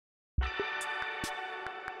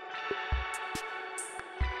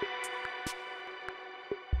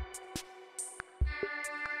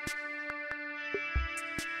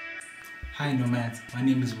Hi nomads, my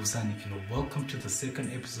name is Busani and welcome to the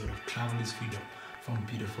second episode of Traveler's Freedom from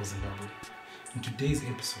beautiful Zimbabwe. In today's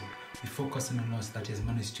episode, we focus on a house that has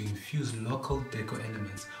managed to infuse local deco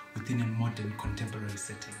elements within a modern contemporary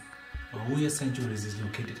setting. Mauya Sanctuaries is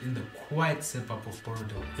located in the quiet suburb of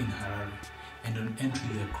Borrowdale in Harare, and on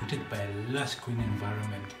entry you are greeted by a lush green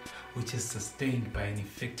environment which is sustained by an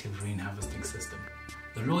effective rain harvesting system.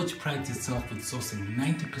 The lodge prides itself with sourcing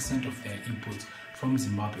 90% of their inputs from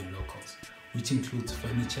Zimbabwean locals, which includes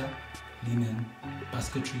furniture, linen,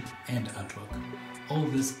 basketry, and artwork. All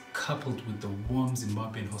this coupled with the warm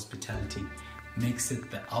Zimbabwean hospitality makes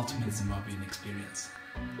it the ultimate Zimbabwean experience.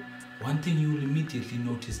 One thing you will immediately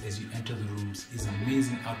notice as you enter the rooms is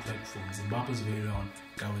amazing artwork from Zimbabwe's very own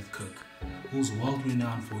Cook, who's world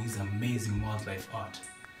renowned for his amazing wildlife art.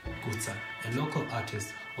 Kutsa, a local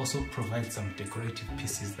artist, also provides some decorative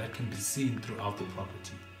pieces that can be seen throughout the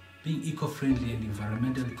property. Being eco-friendly and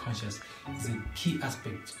environmentally conscious is a key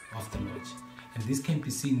aspect of the lodge, and this can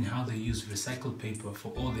be seen in how they use recycled paper for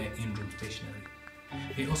all their in-room stationery.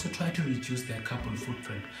 They also try to reduce their carbon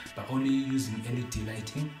footprint by only using LED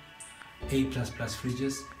lighting, A++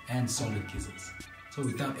 fridges, and solar geysers. So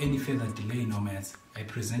without any further delay, nomads, I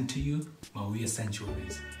present to you Mauya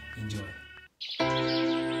Sanctuaries. Enjoy.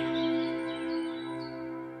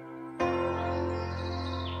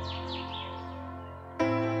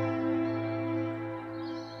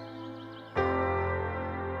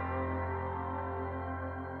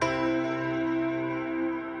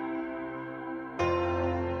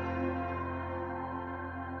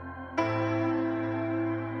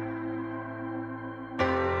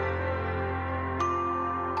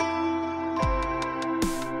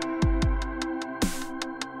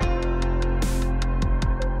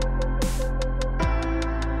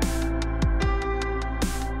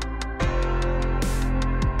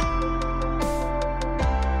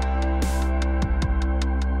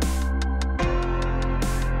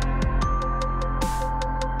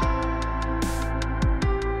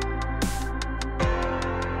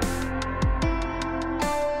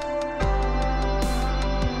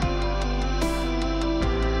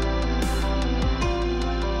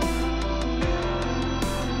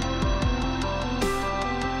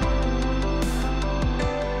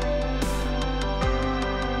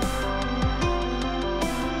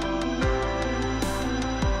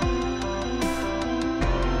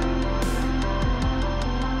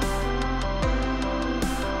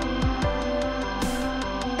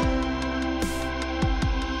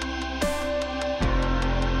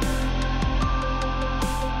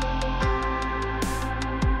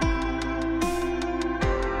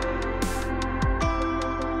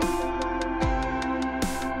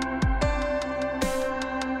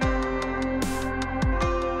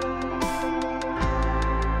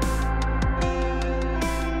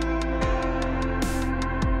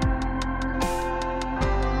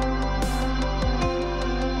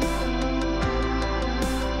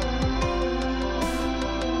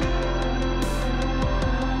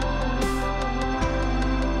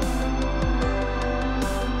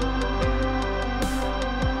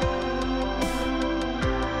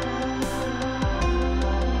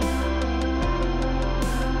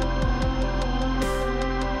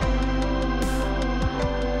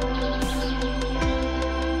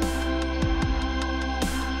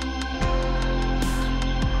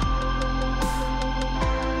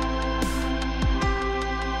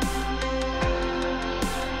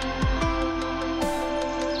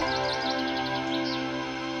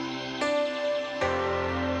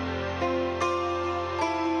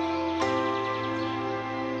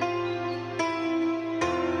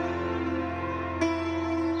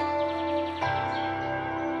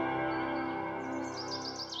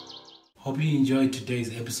 Hope you enjoyed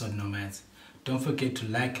today's episode, nomads. Don't forget to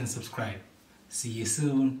like and subscribe. See you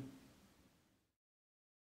soon.